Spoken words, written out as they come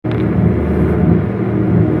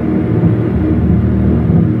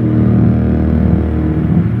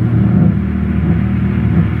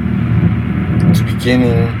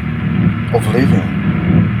beginning of living.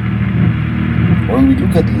 When we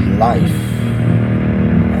look at life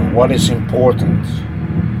and what is important,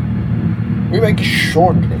 we make a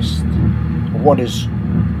short list of what is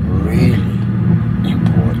really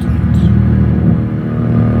important.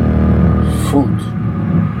 Food,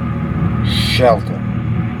 shelter,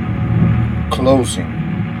 clothing,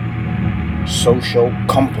 social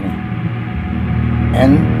company,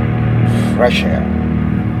 and fresh air.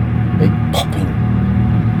 They pop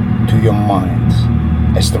into your mind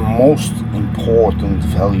as the most important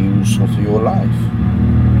values of your life.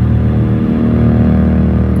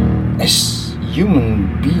 As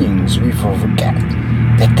human beings, we forget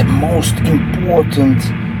that the most important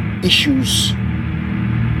issues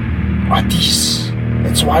are these.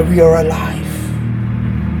 That's why we are alive.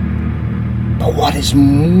 But what is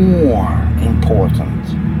more important,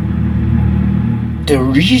 the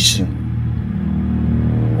reason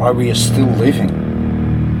why we are still living,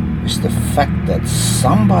 is the fact that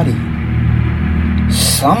somebody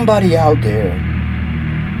out there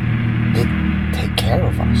did take care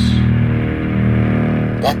of us.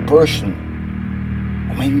 That person,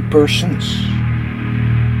 or maybe persons,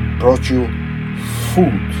 brought you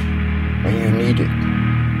food when you needed,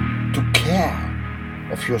 took care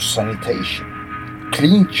of your sanitation,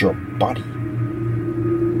 cleaned your body,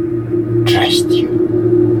 dressed you,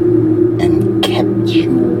 and kept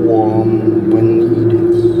you warm when needed.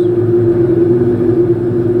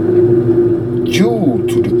 Due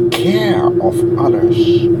to the care of others,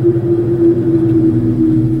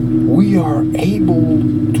 we are able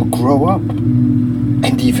to grow up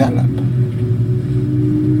and develop.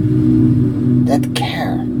 That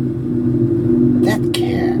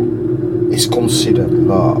care is considered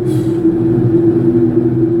love.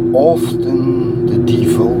 Often the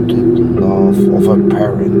devoted love of a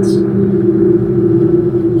parent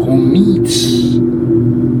who needs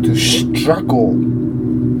to struggle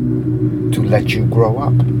to let you grow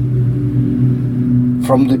up.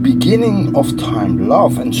 From the beginning of time,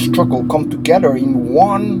 love and struggle come together in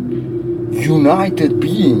one united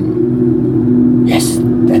being. Yes,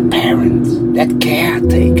 that parent, that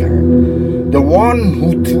caretaker, the one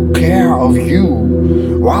who took care of you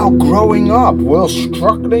while growing up, while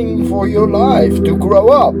struggling for your life to grow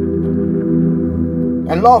up.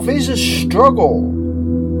 And love is a struggle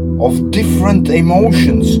of different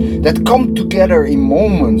emotions that come together in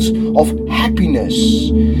moments of happiness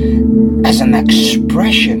as an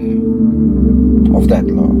expression of that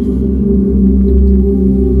love.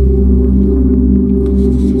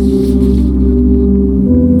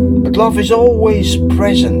 But love is always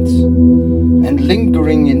present and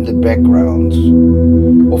lingering in the background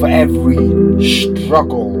of every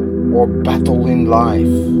struggle or battle in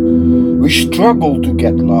life. We struggle to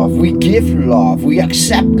get love, we give love, we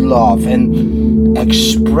accept love and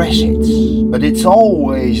express it. But it's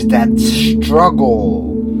always that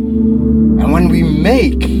struggle. And when we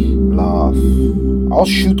make love, all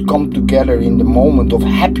should come together in the moment of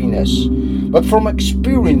happiness. But from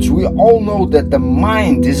experience, we all know that the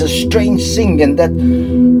mind is a strange thing, and that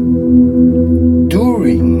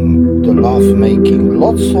during the love making,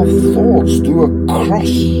 lots of thoughts do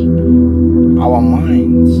cross our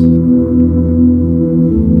minds.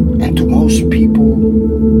 And to most people,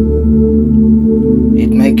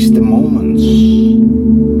 it makes the moments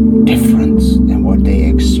different than what they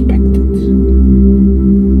expected.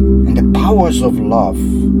 And the powers of love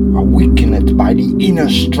are weakened by the inner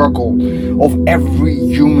struggle of every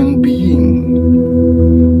human being.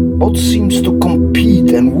 Both seems to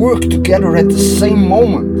compete and work together at the same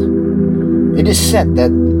moment. It is said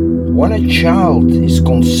that when a child is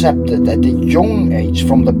conceived at a young age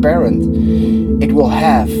from the parent, it will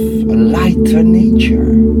have a lighter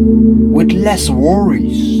nature, with less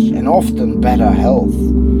worries and often better health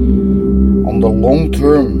on the long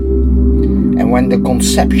term. And when the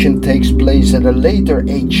conception takes place at a later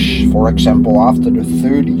age, for example after the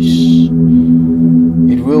 30s,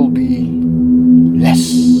 it will be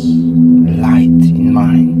less light in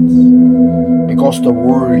mind, because the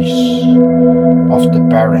worries of the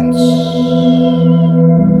parents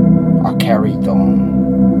are carried on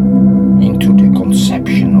into the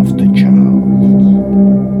conception of the child.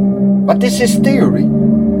 But this is theory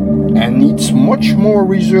and needs much more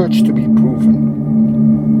research to be proven.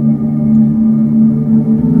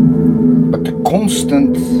 But the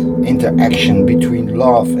constant interaction between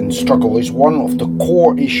love and struggle is one of the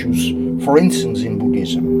core issues, for instance in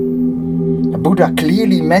Buddhism. The Buddha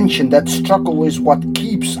clearly mentioned that struggle is what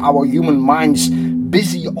keeps our human minds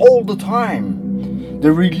busy all the time.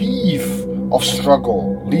 The relief of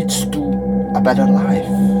struggle leads to a better life,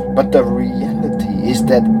 but the reality is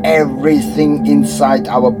that everything inside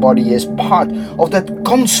our body is part of that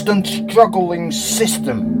constant struggling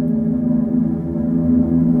system.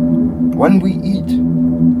 When we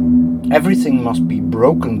eat, everything must be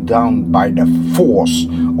broken down by the force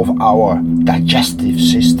of our digestive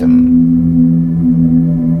system.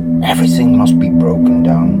 Everything must be broken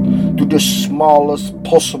down to the smallest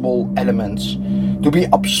possible elements to be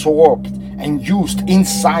absorbed and used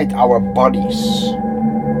inside our bodies.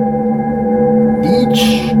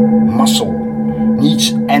 Each muscle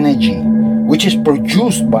needs energy, which is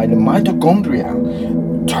produced by the mitochondria,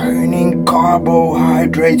 turning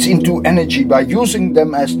carbohydrates into energy by using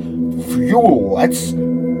them as fuel. It's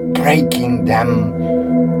breaking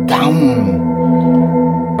them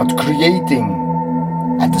down, but creating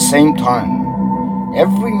at the same time.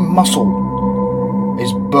 Every muscle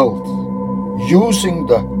is built using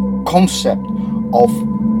the concept of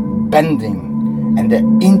bending and the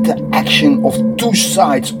interaction of two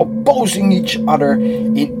sides opposing each other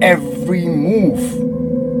in every move.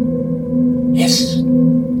 Yes,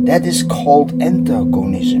 that is called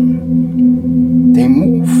antagonism. They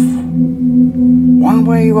move one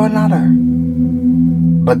way or another,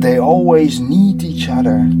 but they always need each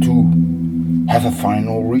other to have a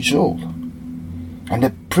final result. And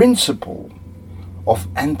the principle of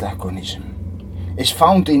antagonism is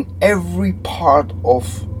found in every part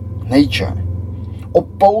of nature.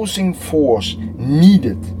 Opposing force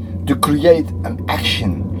needed to create an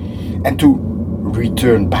action and to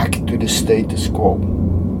return back to the status quo.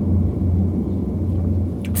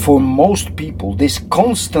 For most people, this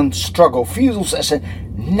constant struggle feels as a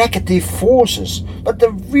negative forces, but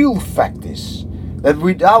the real fact is that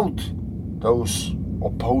without those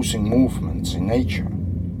opposing movements in nature,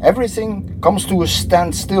 everything comes to a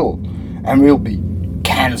standstill and will be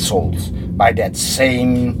cancelled by that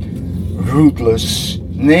same ruthless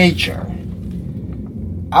nature.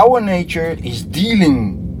 Our nature is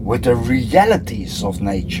dealing with the realities of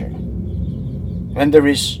nature. When there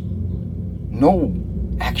is no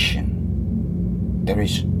action, there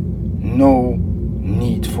is no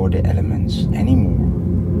need for the elements anymore.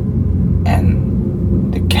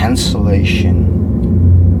 And the cancellation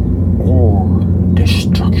or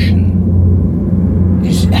destruction